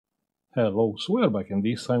Hello, so we are back, and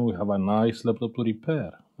this time we have a nice laptop to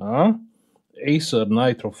repair. Acer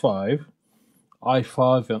Nitro 5,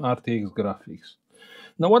 i5 and RTX graphics.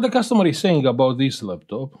 Now what the customer is saying about this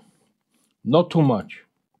laptop, not too much.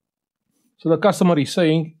 So the customer is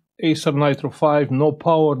saying Acer Nitro 5, no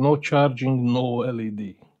power, no charging, no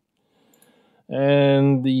LED.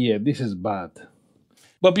 And yeah, this is bad.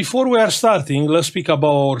 But before we are starting, let's speak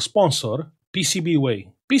about our sponsor, PCBWay.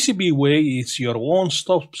 PCBWay is your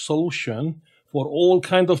one-stop solution for all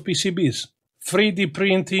kinds of PCBs. 3D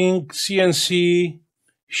printing, CNC,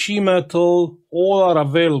 sheet metal, all are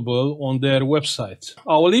available on their website.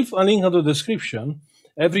 I'll leave a link in the description.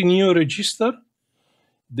 Every new register,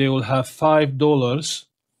 they will have $5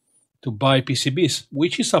 to buy PCBs,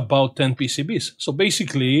 which is about 10 PCBs. So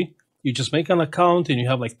basically, you just make an account and you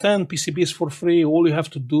have like 10 PCBs for free. All you have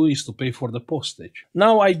to do is to pay for the postage.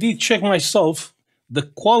 Now, I did check myself. The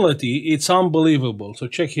quality, it's unbelievable. So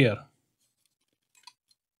check here.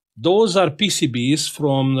 Those are PCBs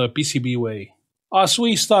from PCBWay. As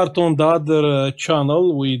we start on the other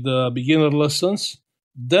channel with beginner lessons,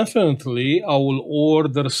 definitely I will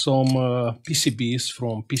order some PCBs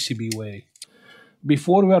from PCBWay.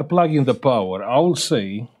 Before we are plugging the power, I will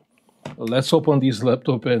say, let's open this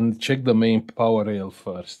laptop and check the main power rail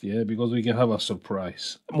first, yeah? Because we can have a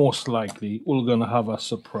surprise. Most likely, we're gonna have a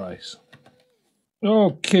surprise.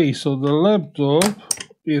 Okay, so the laptop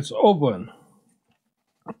is open.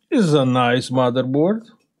 This is a nice motherboard.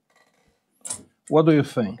 What do you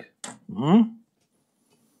think?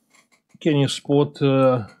 Can you spot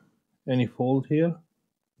any fault here?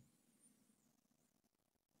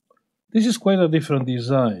 This is quite a different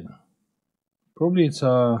design. Probably it's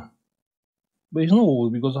a... But it's not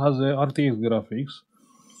old because it has the RTX graphics.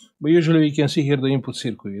 But usually we can see here the input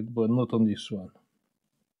circuit, but not on this one.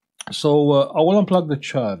 So I will unplug the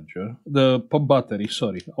charger, the battery,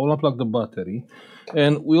 sorry. I will unplug the battery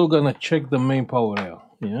and we're gonna check the main power rail,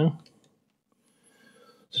 yeah?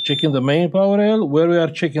 So checking the main power rail, where we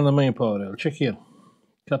are checking the main power rail, check here.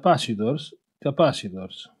 Capacitors.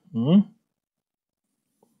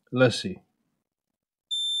 Let's see.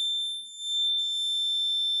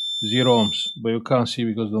 0 ohms, but you can't see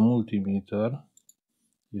because the multimeter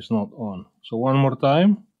is not on. So one more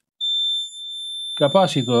time.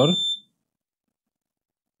 Capacitor.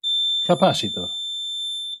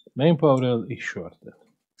 Main power rail is shorted.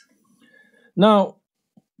 Now,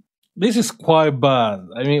 this is quite bad.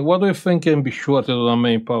 I mean, what do you think can be shorted on a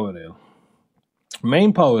main power rail?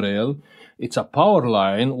 Main power rail, it's a power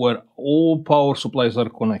line where all power supplies are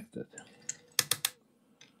connected.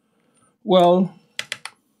 Well,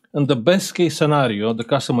 in the best case scenario, the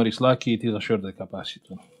customer is lucky it is a shorted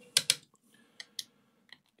capacitor.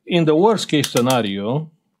 In the worst case scenario,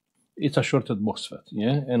 it's a shorted MOSFET,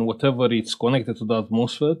 yeah? And whatever it's connected to that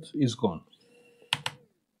MOSFET is gone.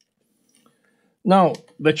 Now,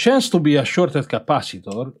 the chance to be a shorted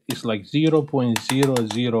capacitor is like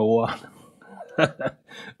 0.001.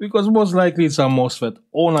 Because most likely it's a MOSFET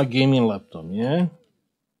on a gaming laptop, yeah?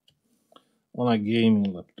 On a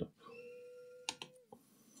gaming laptop.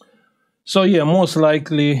 So yeah, most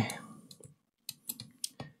likely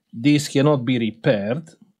this cannot be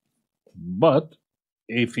repaired, but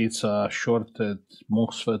if it's a shorted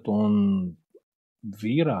MOSFET on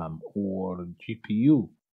VRAM or GPU,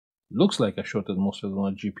 looks like a shorted MOSFET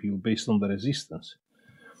on a GPU based on the resistance,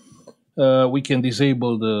 we can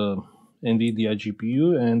disable the NVIDIA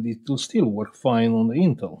GPU and it will still work fine on the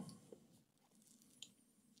Intel.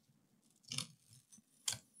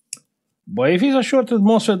 But if it's a shorted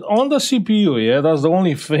MOSFET on the CPU, yeah, that's the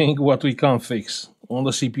only thing what we can't fix on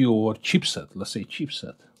the CPU or chipset, let's say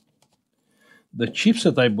chipset. The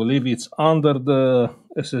chipset, I believe, it's under the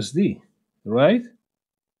SSD, right?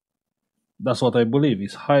 That's what I believe,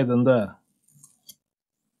 it's hidden there.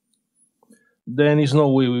 Then there's no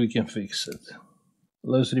way we can fix it.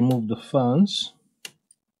 Let's remove the fans.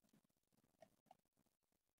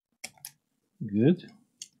 Good.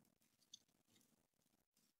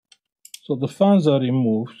 So the fans are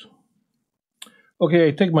removed. Okay,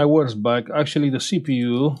 I take my words back. Actually, the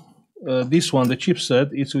CPU, this one, the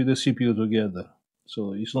chipset, it's with the CPU together.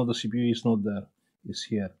 So it's not the CPU, it's not there, it's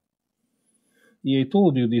here. Yeah, I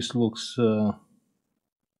told you this looks a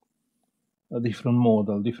different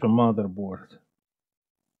model, different motherboard.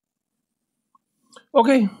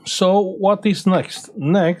 Okay, so what is next?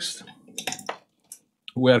 Next,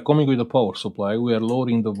 we are coming with the power supply. We are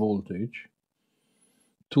lowering the voltage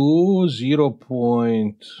to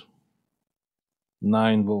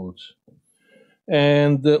 0.9 volts.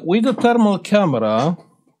 And with the thermal camera,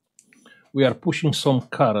 we are pushing some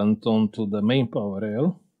current onto the main power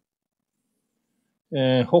rail.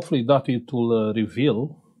 And hopefully that it will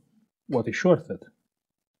reveal what is shorted.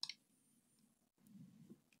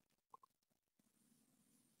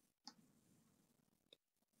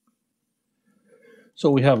 So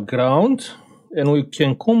we have ground, and we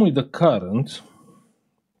can come with the current.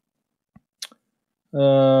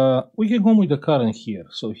 We can come with the current here.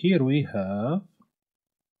 So here we have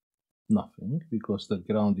nothing because the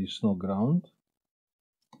ground is no ground.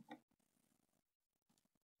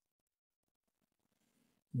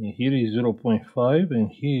 And here is 0.5 and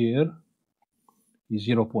here is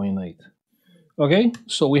 0.8. Okay,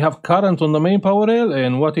 so we have current on the main power rail,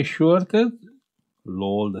 and what is shorted?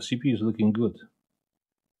 Lol, the CPU is looking good.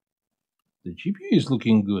 The GPU is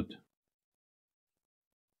looking good.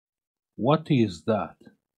 What is that?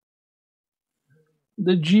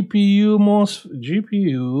 The GPU.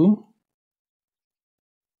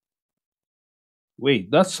 Wait,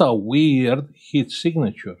 that's a weird heat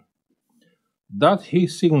signature. That heat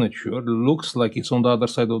signature looks like it's on the other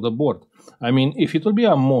side of the board. I mean, if it will be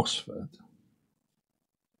a MOSFET,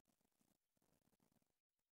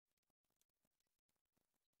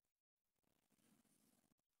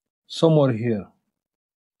 somewhere here.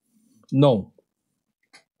 No.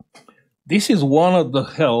 This is one of the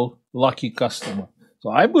hell lucky customer.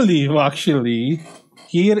 So I believe actually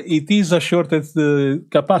here it is a shorted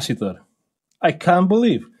capacitor. I can't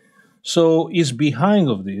believe. So it's behind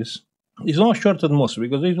of this. It's not shorted MOSFET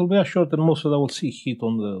because it will be a shorted MOSFET that will see heat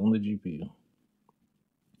on the GPU.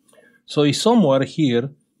 So it's somewhere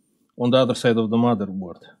here on the other side of the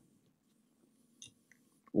motherboard.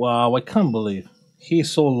 Wow, I can't believe.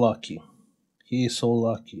 He's so lucky. He is so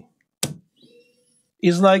lucky.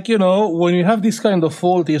 It's like, you know, when you have this kind of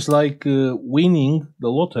fault, it's like winning the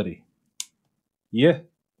lottery. Yeah,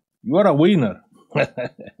 you are a winner.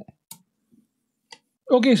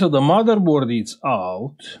 Okay, so the motherboard is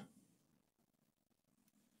out.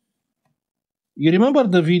 You remember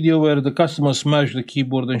the video where the customer smashed the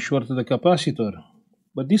keyboard and shorted the capacitor?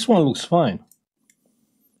 But this one looks fine.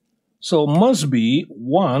 So must be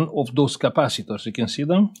one of those capacitors. You can see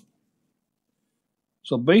them?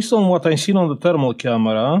 So based on what I seen on the thermal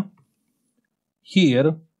camera,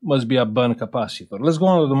 here must be a band capacitor. Let's go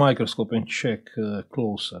under the microscope and check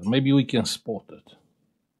closer. Maybe we can spot it.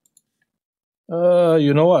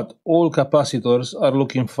 You know what? All capacitors are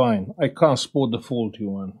looking fine. I can't spot the faulty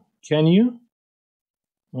one. Can you?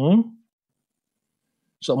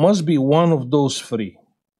 So it must be one of those three.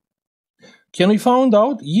 Can we find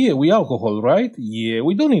out? Yeah, we alcohol, right? Yeah,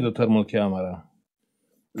 we don't need a thermal camera.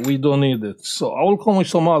 We don't need it. So I will come with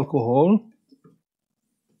some alcohol.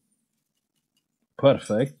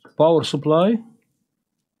 Perfect. Power supply.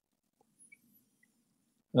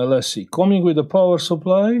 Let's see. Coming with the power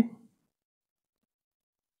supply.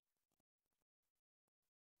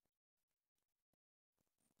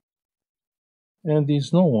 And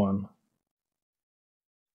there's no one.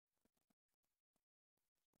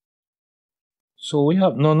 So we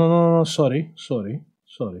have, no, sorry.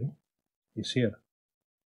 It's here.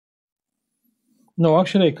 No,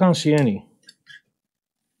 actually I can't see any.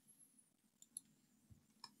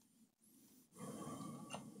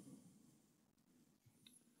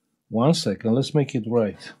 One second, let's make it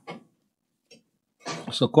right.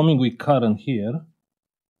 So coming with current here.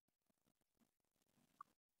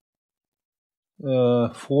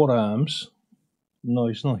 4 amps. No,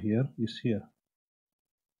 it's not here, it's here.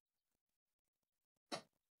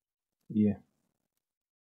 Yeah.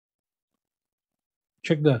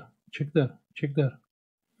 Check there.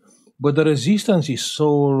 But the resistance is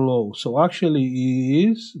so low. So actually it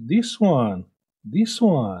is this one.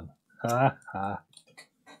 Ha ha.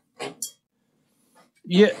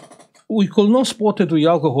 Yeah, we could not spot it with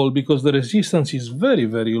alcohol because the resistance is very,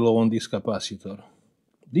 very low on this capacitor.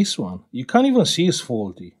 This one, you can't even see it's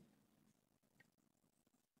faulty.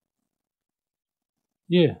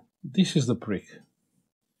 Yeah, this is the prick.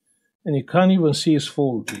 And you can't even see it's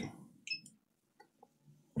faulty.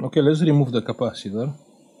 Okay, let's remove the capacitor.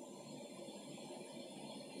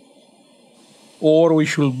 Or we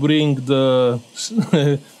should bring the...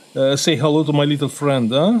 say hello to my little friend,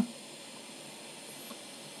 huh?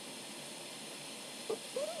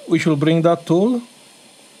 We should bring that tool.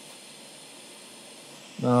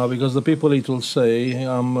 No, because the people, it will say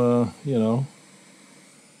I'm, you know.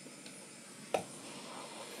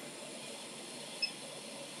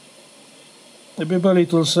 The people,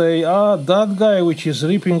 it will say, that guy which is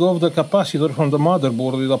ripping off the capacitor from the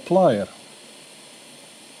motherboard with a plier.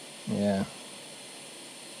 Yeah.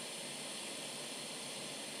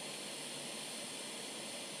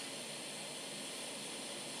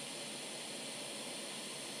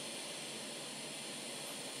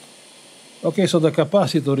 Okay, so the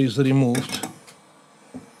capacitor is removed.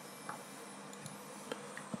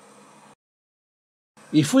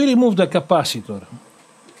 If we remove the capacitor,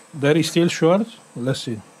 there is still short? Let's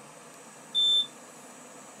see.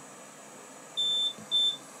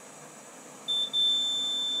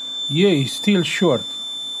 Yeah, it's still short.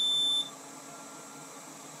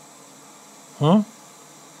 Huh?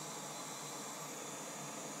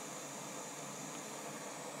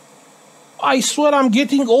 I swear I'm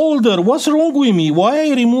getting older. What's wrong with me? Why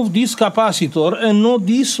I remove this capacitor and not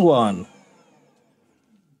this one?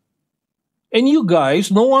 And you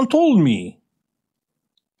guys, no one told me.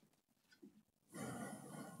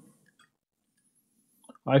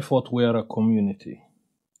 I thought we are a community.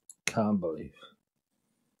 Can't believe.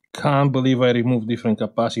 Can't believe I removed different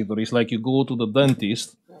capacitor. It's like you go to the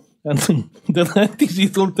dentist and the dentist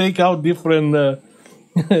it will take out different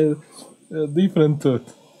different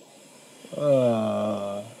tooth.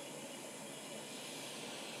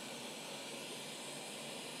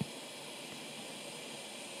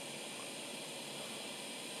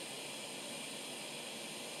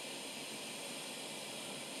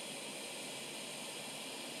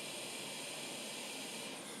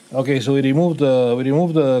 Okay, so we removed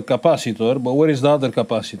the capacitor, but where is the other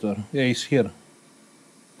capacitor? Yeah, it's here.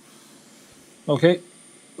 Okay,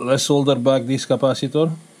 let's solder back this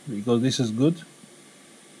capacitor because this is good.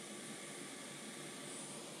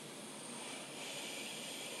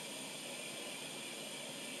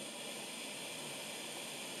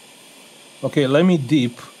 Okay, let me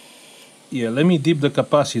dip the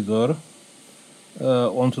capacitor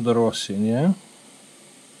onto the rosin, yeah?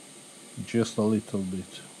 Just a little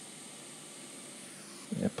bit.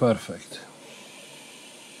 Yeah, perfect.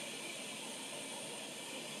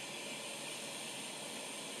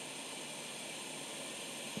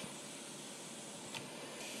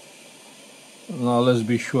 Now let's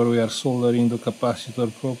be sure we are soldering the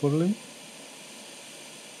capacitor properly.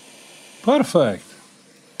 Perfect.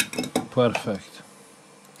 Perfect.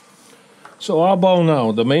 So how about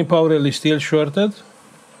now? The main power rail is still shorted.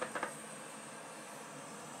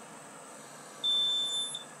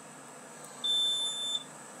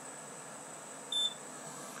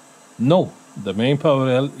 No, the main power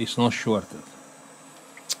rail is not shorted.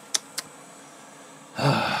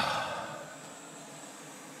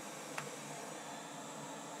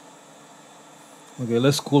 Okay,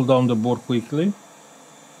 let's cool down the board quickly.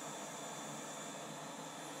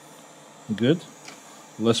 Good.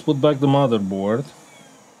 Let's put back the motherboard.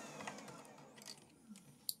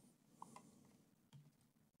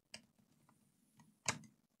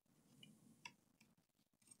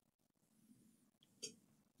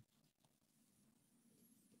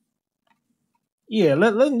 Yeah,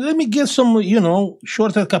 let me get some,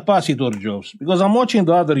 shorted capacitor jobs. Because I'm watching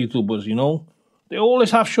the other YouTubers, They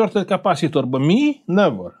always have shorted capacitor, but me,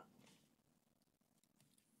 never.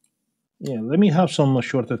 Yeah, let me have some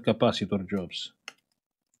shorted capacitor jobs.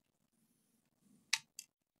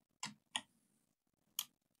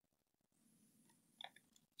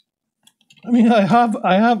 I mean, I have,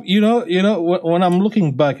 when I'm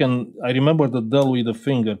looking back and I remember the Dell with the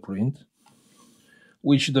fingerprint,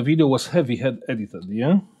 which the video was heavy edited,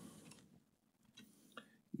 yeah?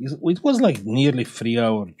 It was like nearly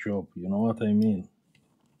 3-hour job, you know what I mean?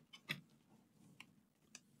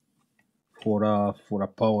 For a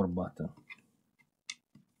power button.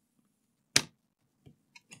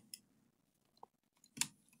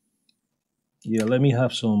 Yeah, let me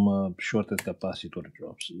have some shorted capacitor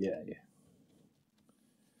jobs. Yeah.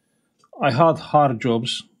 I had hard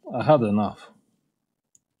jobs. I had enough.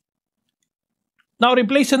 Now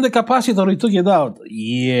replacing the capacitor, we took it out.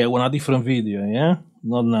 Yeah, on a different video, yeah?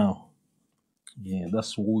 Not now. Yeah,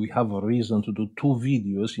 that's why we have a reason to do 2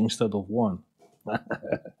 videos instead of 1.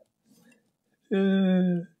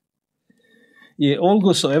 Yeah, all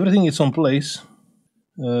good. So everything is on place.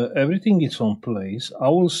 Everything is on place. I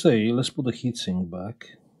will say, let's put the heatsink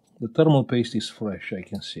back. The thermal paste is fresh, I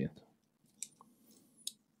can see it.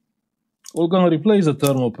 We're gonna replace the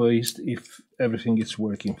thermal paste if everything is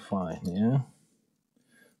working fine, yeah?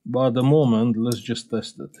 But at the moment, let's just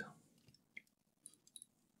test it.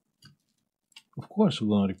 Of course we're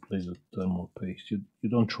gonna replace the thermal paste. You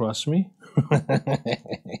don't trust me?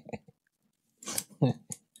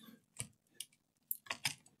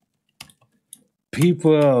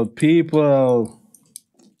 People.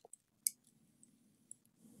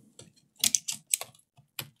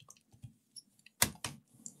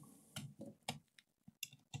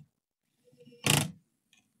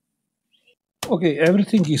 Okay,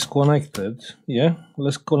 everything is connected, yeah?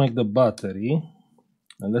 Let's connect the battery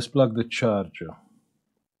and let's plug the charger.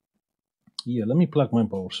 Yeah, let me plug my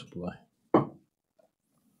power supply.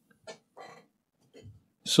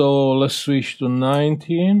 So let's switch to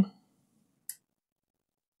 19.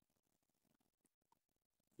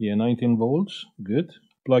 Yeah, 19 volts, good.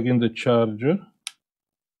 Plug in the charger.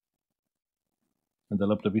 And the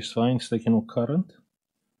laptop is fine, it's taking no current.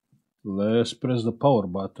 Let's press the power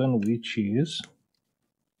button, which is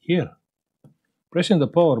here. Pressing the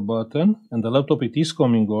power button, and the laptop, it is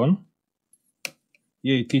coming on.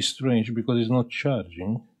 Yeah, it is strange because it's not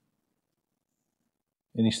charging.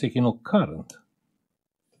 And it's taking no current.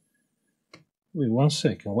 Wait 1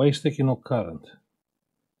 second, why is it taking no current?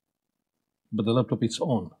 But the laptop is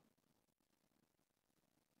on.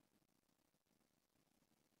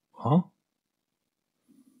 Huh?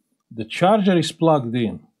 The charger is plugged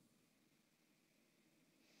in.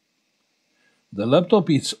 The laptop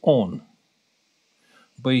is on,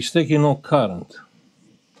 but it's taking no current.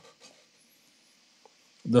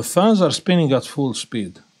 The fans are spinning at full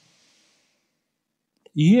speed.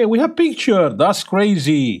 Yeah, we have picture. That's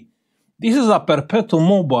crazy. This is a Perpetual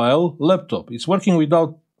mobile laptop. It's working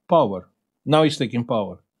without power. Now it's taking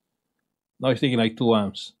power. Now it's taking like 2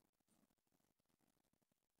 amps.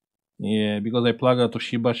 Yeah, because I plug a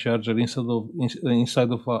Toshiba charger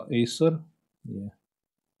inside of a Acer. Yeah.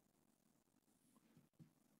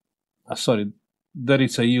 Sorry, there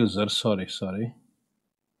is a user. Sorry.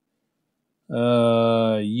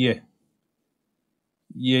 Yeah.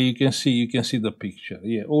 Yeah, you can see the picture.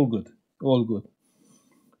 Yeah, all good.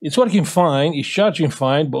 It's working fine. It's charging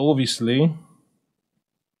fine, but obviously,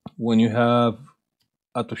 when you have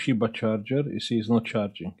a Toshiba charger, you see it's not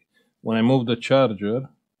charging. When I move the charger,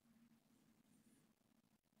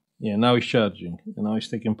 yeah, now it's charging, and now it's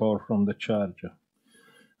taking power from the charger.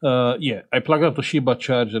 Yeah, I plug a Toshiba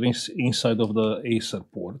charger inside of the Acer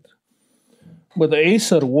port. But the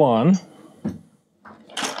Acer one,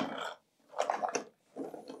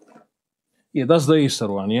 yeah, that's the Acer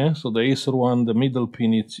one, yeah? So the Acer one, the middle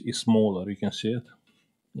pin is smaller, you can see it.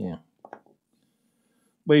 Yeah.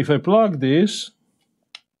 But if I plug this,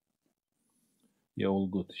 yeah, all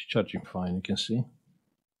good, it's charging fine, you can see.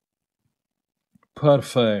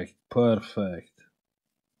 Perfect.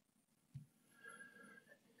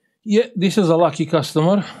 Yeah, this is a lucky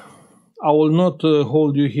customer. I will not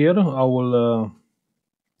hold you here. I will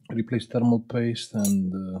replace thermal paste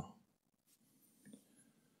and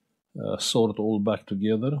sort all back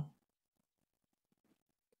together.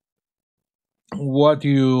 What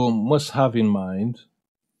you must have in mind,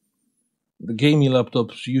 the gaming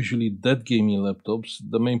laptops, usually dead gaming laptops,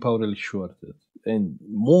 the main power is shorted. And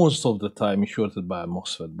most of the time it's shorted by a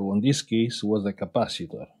MOSFET. But in this case, it was a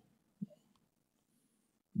capacitor.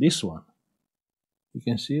 This one, you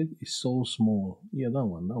can see it, it's so small. Yeah, that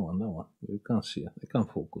one. You can't see it. I can't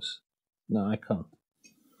focus. No, I can't.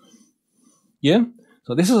 Yeah,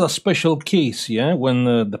 so this is a special case, yeah, when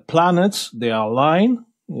the planets, they align,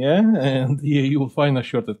 yeah, and yeah, you will find a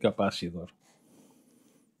shorted capacitor.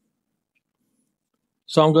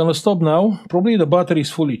 So I'm gonna stop now. Probably the battery is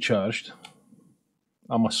fully charged.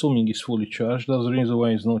 I'm assuming it's fully charged. That's the reason why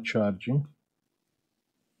it's not charging.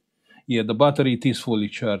 Yeah, the battery, it is fully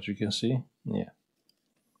charged, you can see. Yeah.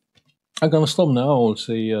 I'm gonna stop now. I'll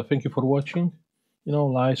say thank you for watching.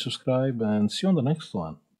 Like, subscribe, and see you on the next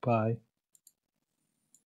one. Bye.